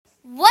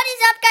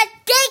is up, guys?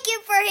 Thank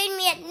you for hitting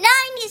me at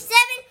 97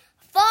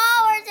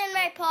 followers in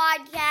my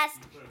podcast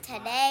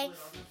today.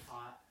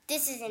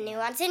 This is a new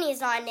one.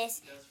 Cindy's on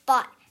this,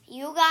 but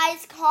you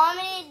guys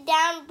commented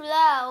down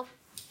below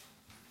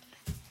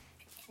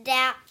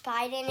that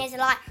Biden is a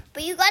lie.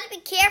 But you got to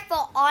be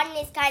careful on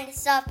this kind of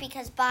stuff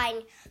because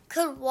Biden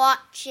could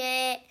watch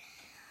it.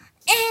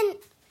 And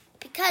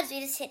because we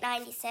just hit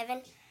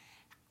 97,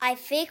 I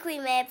think we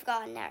may have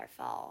gotten our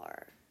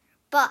follower.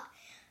 But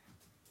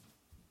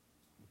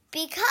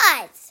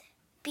because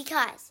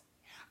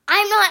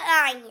I'm not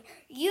lying.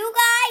 You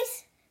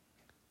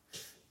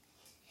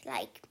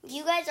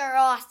guys are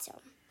awesome.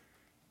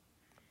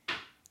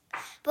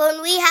 But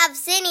when we have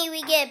Cindy,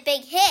 we get a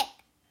big hit.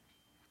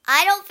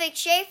 I don't think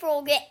Schaefer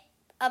will get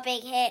a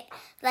big hit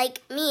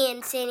like me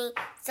and Cindy.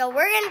 So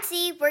we're going to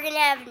see. We're going to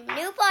have a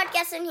new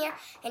podcast in here.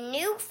 A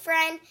new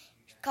friend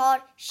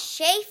called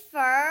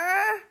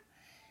Schaefer.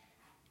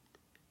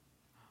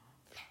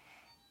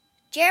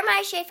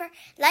 Jeremiah Schaefer,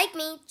 like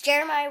me,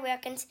 Jeremiah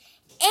Wilkins.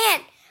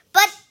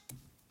 But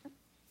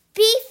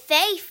be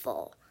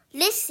faithful.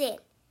 Listen,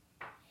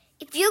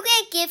 if you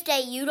get a gift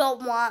that you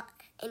don't want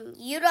and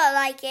you don't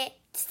like it,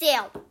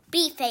 still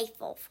be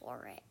faithful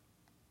for it.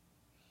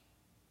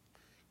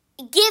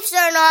 Gifts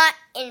are not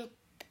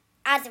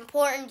as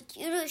important.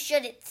 You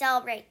shouldn't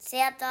celebrate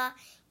Santa.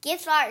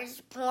 Gifts aren't as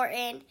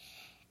important.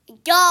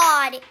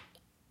 God's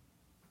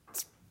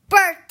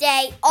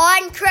birthday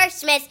on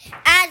Christmas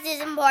as is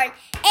important.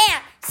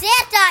 And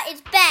Santa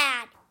is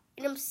bad.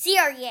 And I'm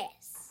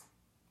serious.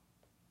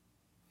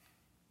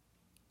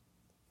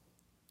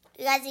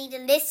 You guys need to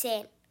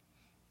listen.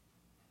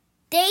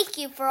 Thank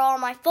you for all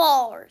my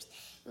followers.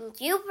 And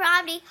you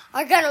probably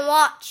are going to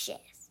watch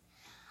this.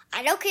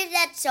 I know kids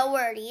that's so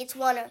early. It's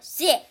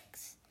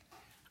 106.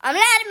 I'm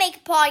not going to make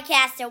a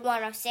podcast at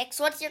 106.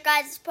 What's your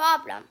guys'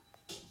 problem?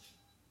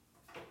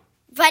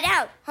 Find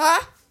out,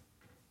 huh?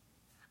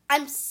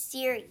 I'm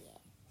serious.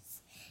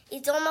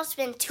 It's almost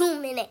been 2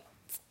 minutes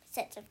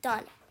since I've done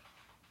it.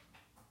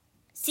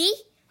 See?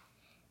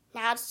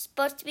 Now it's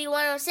supposed to be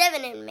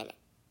 107 in a minute.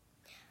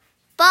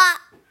 But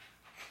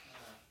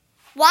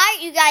why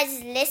aren't you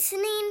guys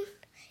listening?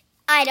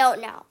 I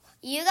don't know.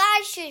 You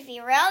guys should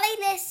be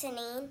really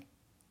listening.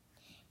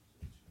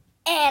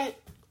 And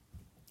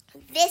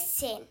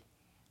listen.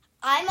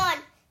 I'm on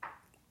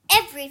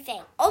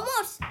everything.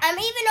 Almost. I'm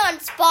even on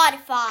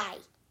Spotify.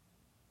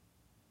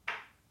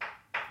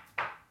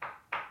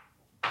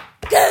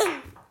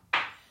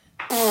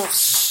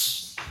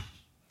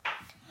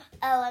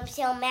 Oh, I'm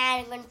so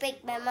mad. I'm going to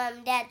break my mom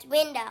and dad's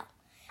window.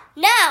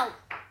 No!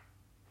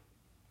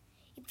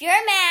 If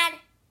you're mad,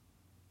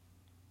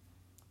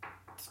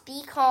 just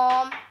be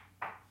calm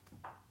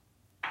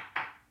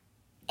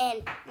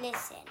and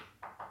listen.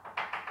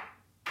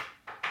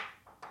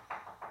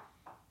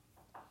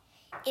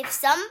 If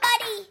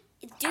somebody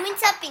is doing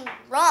something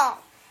wrong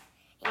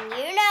and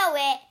you know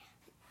it,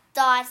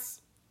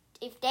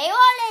 if they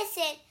won't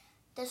listen,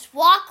 just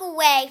walk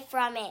away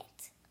from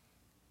it.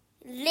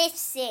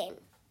 Listen.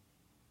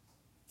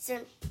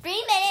 So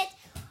 3 minutes,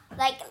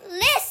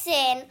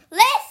 listen.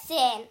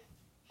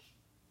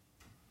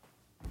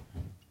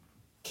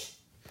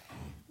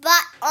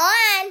 But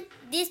on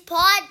this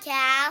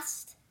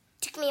podcast,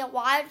 it took me a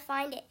while to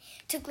find it.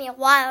 It took me a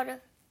while to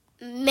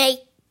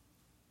make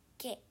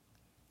it.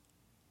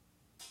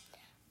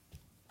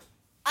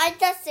 I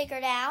just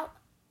figured out.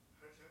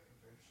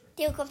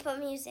 You can put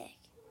music.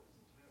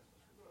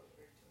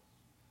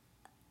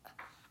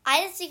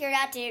 I just figured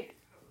out to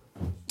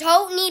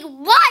don't need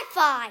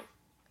Wi-Fi.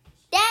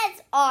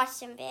 That's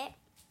awesome bit.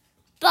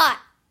 But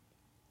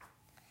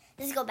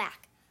let's go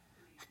back.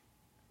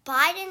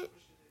 Biden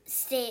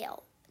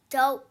still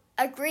don't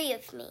agree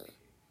with me.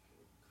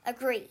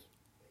 Agree.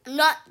 I'm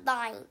not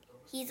lying.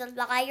 He's a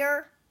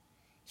liar.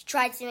 He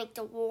tried to make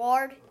the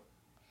ward.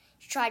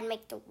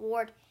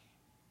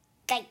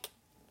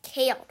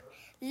 Killed.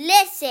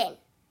 Listen.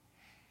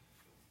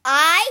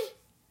 I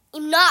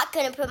am not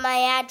going to put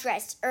my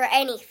address or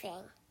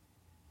anything.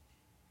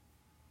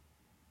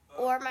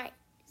 Or my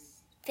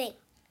thing.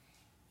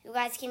 You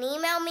guys can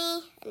email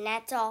me, and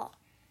that's all.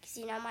 Because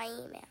you know my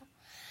email.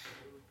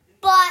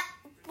 But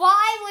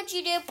why would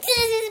you do...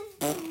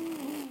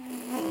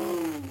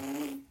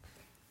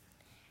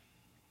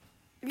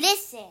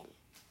 Listen.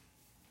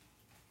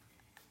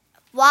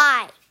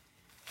 Why?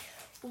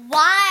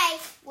 Why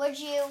would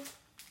you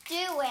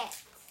do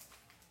it?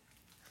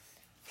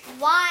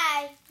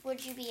 Why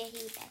would you be a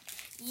heathen?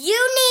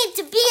 You need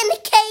to be in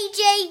the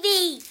KJV.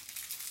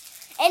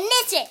 And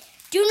listen,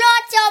 do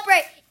not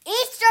celebrate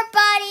Easter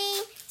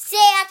Bunny,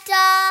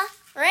 Santa,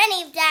 or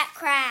any of that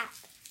crap.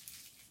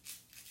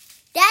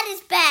 That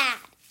is bad.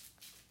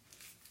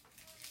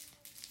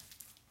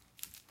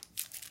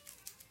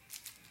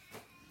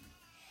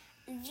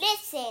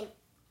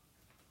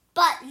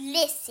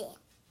 Listen.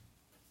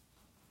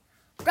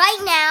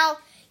 Right now,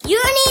 you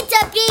need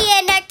to be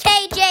in the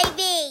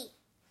KJV.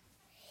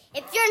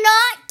 If you're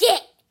not,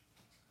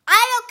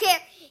 I don't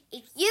care.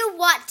 If you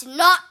want to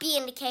not be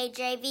in the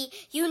KJV,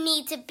 you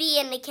need to be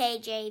in the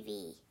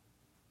KJV.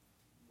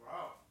 Wow.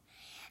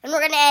 And we're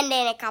going to end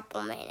in a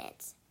couple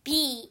minutes.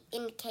 B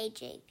in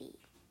KJV.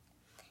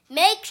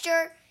 Make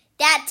sure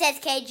that says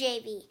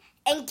KJV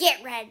and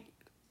get red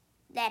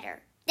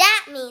letter.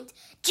 That means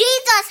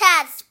Jesus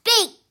has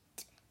speak.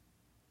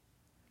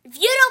 If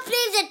you don't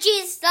believe that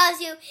Jesus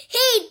loves you,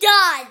 He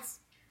does.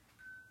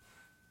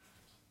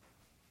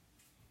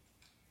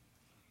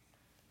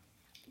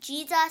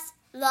 Jesus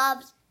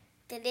loves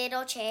the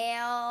little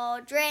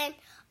children,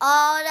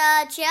 all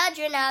the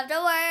children of the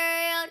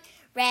world.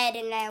 Red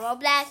and yellow,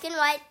 black and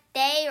white,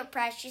 they are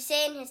precious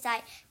in His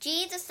sight.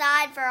 Jesus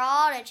died for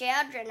all the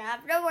children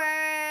of the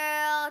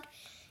world.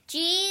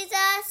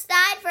 Jesus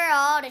died for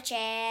all the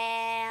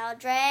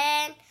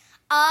children,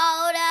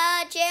 all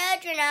the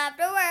children of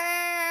the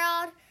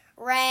world.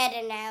 Red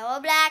and yellow,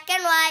 black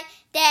and white,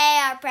 they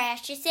are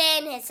precious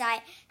in His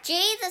sight.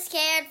 Jesus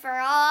cared for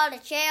all the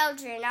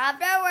children of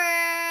the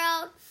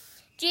world.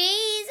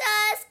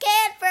 Jesus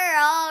cared for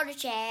all the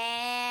children,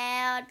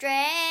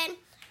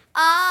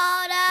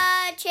 all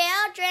the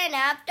children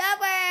of the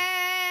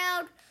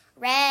world.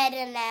 Red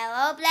and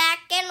yellow, black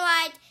and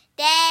white,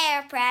 they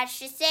are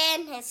precious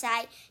in His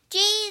sight.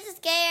 Jesus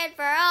cared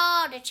for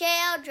all the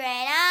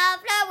children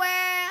of the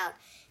world.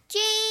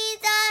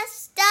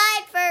 Jesus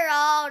died for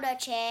all the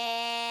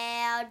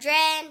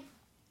children,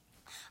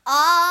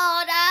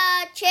 all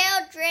the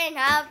children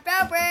of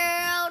the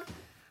world.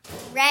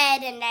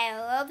 Red and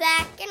yellow,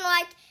 black and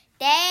white,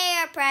 they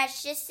are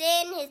precious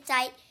in His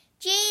sight.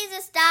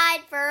 Jesus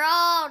died for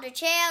all the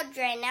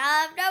children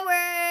of the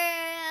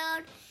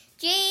world.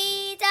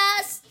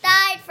 Jesus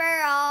died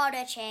for all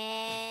the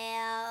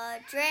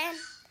children,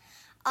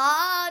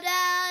 all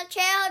the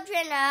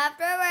children of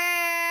the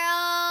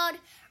world.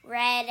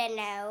 Red and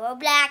yellow,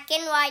 black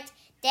and white,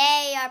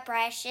 they are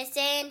precious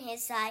in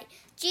His sight.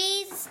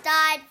 Jesus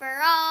died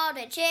for all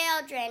the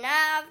children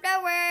of the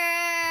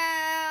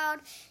world.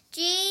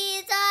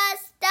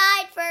 Jesus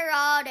died for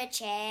all the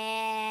children,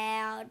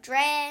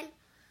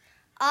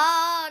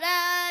 all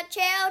the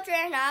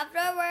children of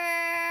the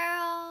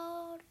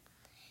world.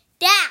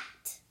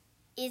 That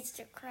is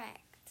the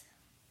correct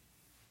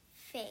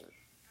thing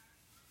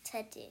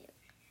to do.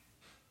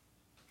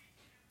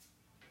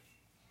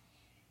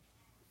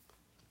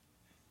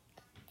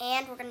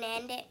 And we're going to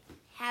end it.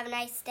 Have a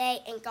nice day,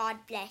 and God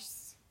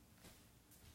bless.